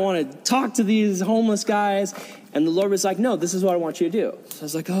 I don't want to talk to these homeless guys. And the Lord was like, no, this is what I want you to do. So I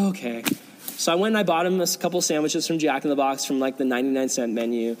was like, oh, okay. So I went and I bought him a couple sandwiches from Jack in the Box from like the 99-cent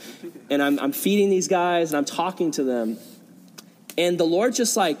menu. And I'm feeding these guys and I'm talking to them. And the Lord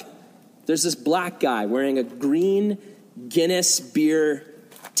just like, there's this black guy wearing a green Guinness beer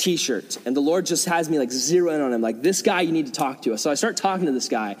T-shirt, and the Lord just has me like zero in on him, like, this guy you need to talk to. So I start talking to this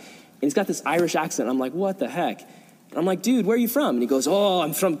guy, and he's got this Irish accent. I'm like, what the heck? And I'm like, dude, where are you from? And he goes, oh,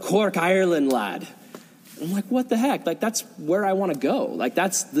 I'm from Cork, Ireland, lad. And I'm like, what the heck? Like, that's where I want to go. Like,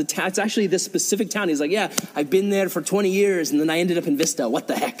 that's it's actually this specific town. He's like, yeah, I've been there for 20 years, and then I ended up in Vista. What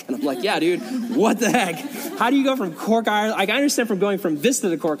the heck? And I'm like, yeah, dude, what the heck? How do you go from Cork, Ireland? Like, I understand from going from Vista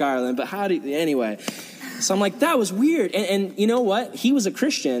to Cork, Ireland, but anyway. So I'm like, that was weird. And you know what? He was a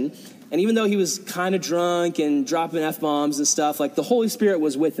Christian, and even though he was kind of drunk and dropping F-bombs and stuff, like, the Holy Spirit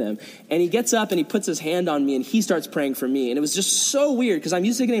was with him. And he gets up and he puts his hand on me and he starts praying for me. And it was just so weird because I'm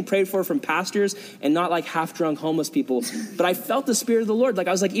used to getting prayed for from pastors and not like half-drunk homeless people. But I felt the Spirit of the Lord. Like,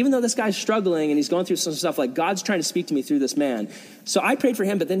 I was like, even though this guy's struggling and he's going through some stuff, like, God's trying to speak to me through this man. So I prayed for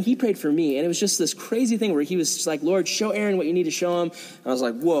him, but then he prayed for me. And it was just this crazy thing where he was just like, Lord, show Aaron what you need to show him. And I was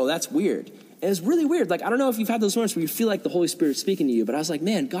like, whoa, that's weird. And it's really weird. Like, I don't know if you've had those moments where you feel like the Holy Spirit's speaking to you, but I was like,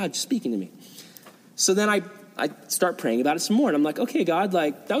 man, God's speaking to me. So then I start praying about it some more. And I'm like, okay, God,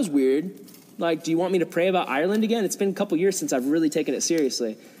 like, that was weird. Like, do you want me to pray about Ireland again? It's been a couple years since I've really taken it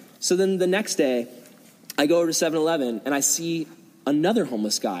seriously. So then the next day, I go over to 7-Eleven, and I see another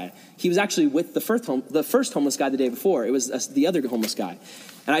homeless guy. He was actually with the first homeless guy the day before. It was the other homeless guy.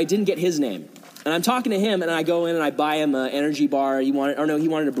 And I didn't get his name. And I'm talking to him, and I go in and I buy him an energy bar. He wanted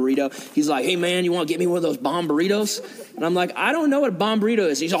a burrito. He's like, hey, man, you want to get me one of those bomb burritos? And I'm like, I don't know what a bomb burrito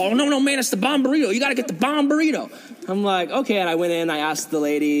is. He's like, oh, no, man, it's the bomb burrito. You got to get the bomb burrito. I'm like, okay. And I went in, I asked the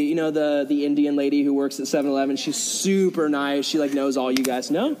lady, you know, the Indian lady who works at 7-Eleven. She's super nice. She, like, knows all you guys.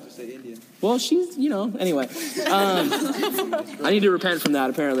 No? Just say Indian. Well, she's, you know, anyway. I need to repent from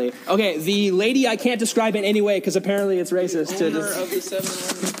that, apparently. Okay, the lady I can't describe in any way because apparently it's racist. The owner of the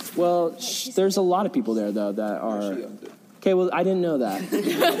 7-Eleven. Well, there's a lot of people there, though, that are... Okay, well, I didn't know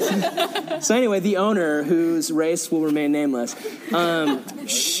that. So anyway, the owner, whose race will remain nameless,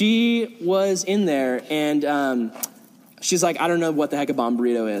 she was in there, and she's like, I don't know what the heck a bomb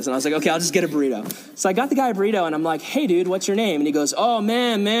burrito is. And I was like, okay, I'll just get a burrito. So I got the guy a burrito, and I'm like, hey, dude, what's your name? And he goes, oh,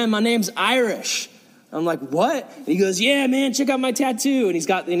 man, my name's Irish. I'm like, what? And he goes, yeah, man, check out my tattoo.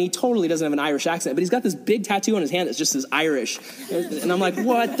 And he totally doesn't have an Irish accent, but he's got this big tattoo on his hand that just says Irish. And I'm like,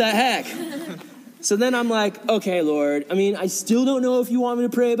 what the heck? So then I'm like, okay, Lord, I mean, I still don't know if you want me to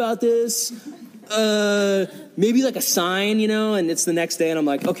pray about this. Maybe like a sign, you know? And it's the next day, and I'm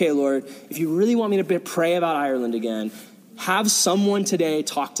like, okay, Lord, if you really want me to pray about Ireland again, have someone today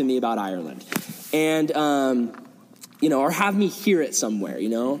talk to me about Ireland. And, you know, or have me hear it somewhere, you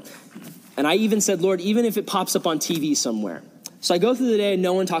know? And I even said, Lord, even if it pops up on TV somewhere. So I go through the day and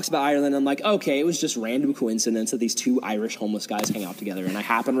no one talks about Ireland. I'm like, okay, it was just random coincidence that these two Irish homeless guys hang out together, and I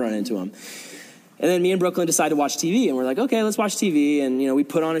happen to run into them. And then me and Brooklyn decide to watch TV, and we're like, okay, let's watch TV. And, you know, we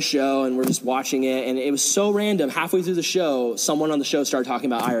put on a show, and we're just watching it. And it was so random. Halfway through the show, someone on the show started talking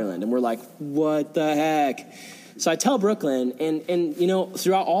about Ireland. And we're like, what the heck? So I tell Brooklyn, and you know,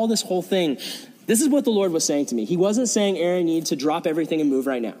 throughout all this whole thing, this is what the Lord was saying to me. He wasn't saying, Aaron, you need to drop everything and move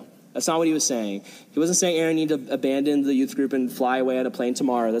right now. That's not what he was saying. He wasn't saying, Aaron, you need to abandon the youth group and fly away on a plane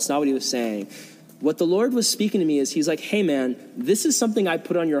tomorrow. That's not what he was saying. What the Lord was speaking to me is he's like, hey, man, this is something I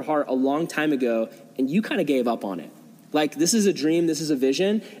put on your heart a long time ago, and you kind of gave up on it. Like, this is a dream, this is a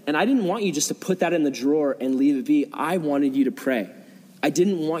vision, and I didn't want you just to put that in the drawer and leave it be. I wanted you to pray. I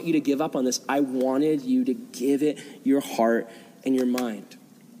didn't want you to give up on this. I wanted you to give it your heart and your mind.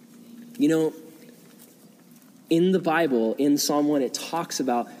 You know, in the Bible, in Psalm 1, it talks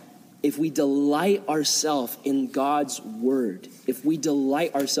about if we delight ourselves in God's word, if we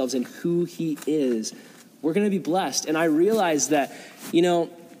delight ourselves in who he is, we're going to be blessed. And I realize that, you know,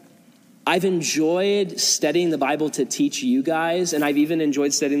 I've enjoyed studying the Bible to teach you guys, and I've even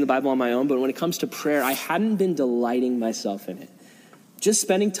enjoyed studying the Bible on my own, but when it comes to prayer, I hadn't been delighting myself in it. Just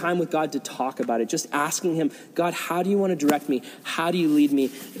spending time with God to talk about it. Just asking him, God, how do you want to direct me? How do you lead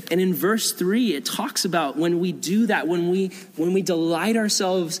me? And in verse 3, it talks about when we do that, when we delight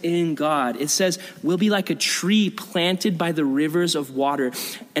ourselves in God, it says, we'll be like a tree planted by the rivers of water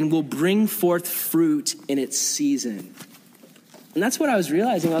and will bring forth fruit in its season. And that's what I was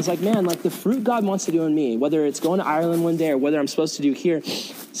realizing. I was like, man, like the fruit God wants to do in me, whether it's going to Ireland one day or whether I'm supposed to do here,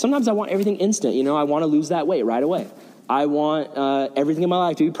 sometimes I want everything instant. I want to lose that weight right away. I want everything in my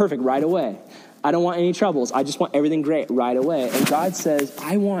life to be perfect right away. I don't want any troubles. I just want everything great right away. And God says,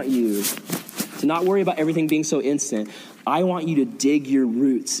 I want you to not worry about everything being so instant. I want you to dig your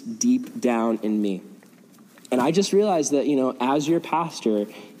roots deep down in me. And I just realized that, as your pastor,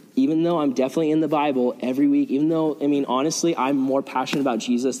 even though I'm definitely in the Bible every week, even though, honestly, I'm more passionate about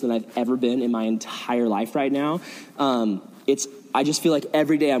Jesus than I've ever been in my entire life right now, I just feel like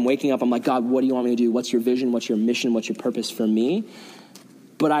every day I'm waking up, I'm like, God, what do you want me to do? What's your vision? What's your mission? What's your purpose for me?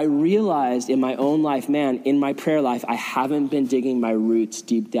 But I realized in my own life, man, in my prayer life, I haven't been digging my roots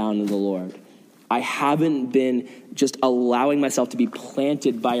deep down in the Lord. I haven't been just allowing myself to be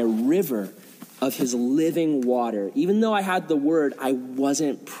planted by a river of his living water. Even though I had the word, I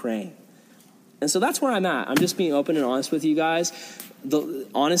wasn't praying. And so that's where I'm at. I'm just being open and honest with you guys.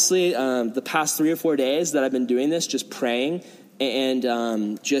 Honestly, the past 3 or 4 days that I've been doing this, just praying,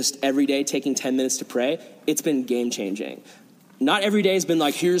 and just every day taking 10 minutes to pray, it's been game-changing. Not every day has been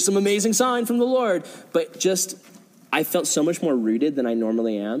like, here's some amazing sign from the Lord, but just I felt so much more rooted than I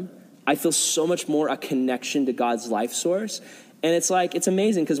normally am. I feel so much more a connection to God's life source. And it's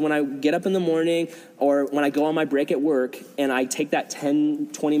amazing because when I get up in the morning or when I go on my break at work and I take that 10,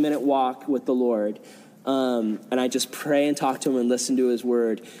 20-minute walk with the Lord, and I just pray and talk to him and listen to his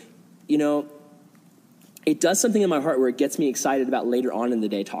word, it does something in my heart where it gets me excited about later on in the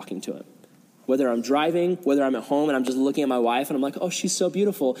day talking to him. Whether I'm driving, whether I'm at home and I'm just looking at my wife and I'm like, oh, she's so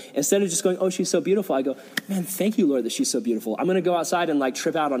beautiful. Instead of just going, oh, she's so beautiful, I go, man, thank you, Lord, that she's so beautiful. I'm going to go outside and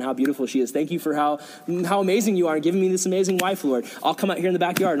trip out on how beautiful she is. Thank you for how amazing you are and giving me this amazing wife, Lord. I'll come out here in the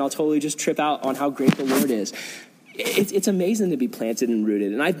backyard and I'll totally just trip out on how great the Lord is. It's amazing to be planted and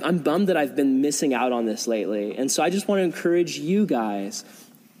rooted. And I'm bummed that I've been missing out on this lately. And so I just want to encourage you guys,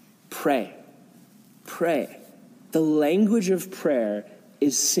 pray. Pray. The language of prayer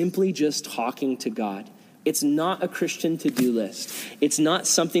is simply just talking to God. It's not a Christian to-do list. It's not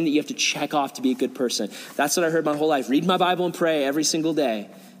something that you have to check off to be a good person. That's what I heard my whole life. Read my Bible and pray every single day.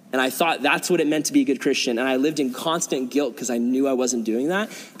 And I thought that's what it meant to be a good Christian. And I lived in constant guilt because I knew I wasn't doing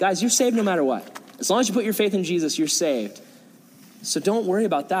that. Guys, you're saved no matter what. As long as you put your faith in Jesus, you're saved. So don't worry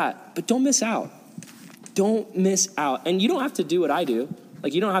about that. But don't miss out. Don't miss out. And you don't have to do what I do.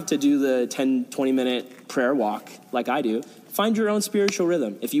 You don't have to do the 10, 20-minute prayer walk like I do. Find your own spiritual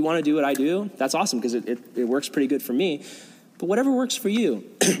rhythm. If you want to do what I do, that's awesome because it works pretty good for me. But whatever works for you,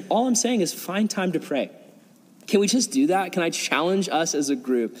 all I'm saying is find time to pray. Can we just do that? Can I challenge us as a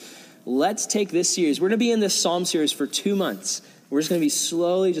group? Let's take this series. We're going to be in this Psalm series for 2 months. We're just going to be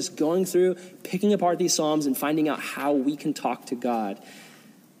slowly just going through, picking apart these Psalms and finding out how we can talk to God.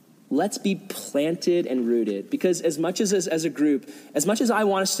 Let's be planted and rooted, because as much as a group, as much as I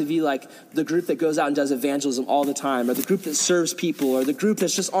want us to be like the group that goes out and does evangelism all the time, or the group that serves people, or the group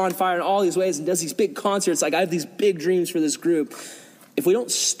that's just on fire in all these ways and does these big concerts, I have these big dreams for this group. If we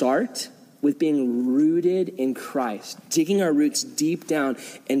don't start with being rooted in Christ, digging our roots deep down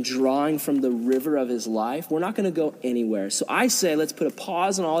and drawing from the river of his life, we're not going to go anywhere. So I say let's put a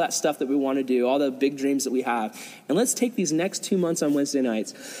pause on all that stuff that we want to do, all the big dreams that we have, and let's take these next 2 months on Wednesday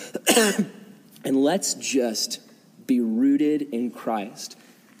nights and let's just be rooted in Christ.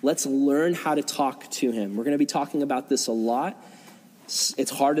 Let's learn how to talk to him. We're going to be talking about this a lot.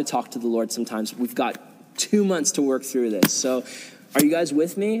 It's hard to talk to the Lord sometimes. We've got 2 months to work through this. So are you guys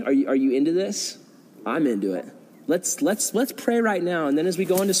with me? Are you into this? I'm into it. Let's pray right now. And then as we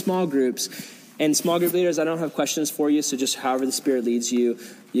go into small groups, and small group leaders, I don't have questions for you, so just however the Spirit leads you,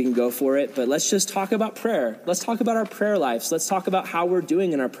 you can go for it. But let's just talk about prayer. Let's talk about our prayer lives. Let's talk about how we're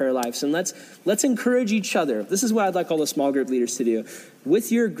doing in our prayer lives. And let's encourage each other. This is what I'd like all the small group leaders to do.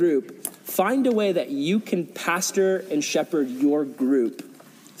 With your group, find a way that you can pastor and shepherd your group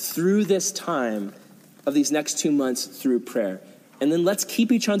through this time of these next 2 months through prayer. And then let's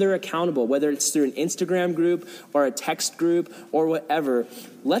keep each other accountable, whether it's through an Instagram group or a text group or whatever.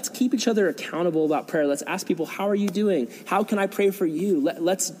 Let's keep each other accountable about prayer. Let's ask people, how are you doing? How can I pray for you?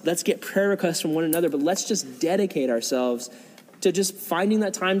 Let's get prayer requests from one another, but let's just dedicate ourselves to just finding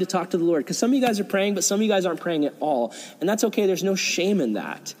that time to talk to the Lord. Because some of you guys are praying, but some of you guys aren't praying at all. And that's okay. There's no shame in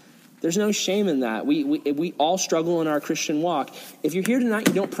that. There's no shame in that. We all struggle in our Christian walk. If you're here tonight,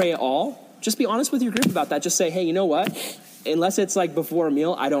 you don't pray at all, Just be honest with your group about that. Just say, hey, you know what? Unless it's like before a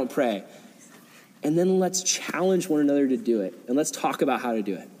meal, I don't pray. And then let's challenge one another to do it. And let's talk about how to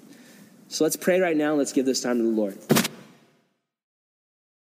do it. So let's pray right now. Let's give this time to the Lord.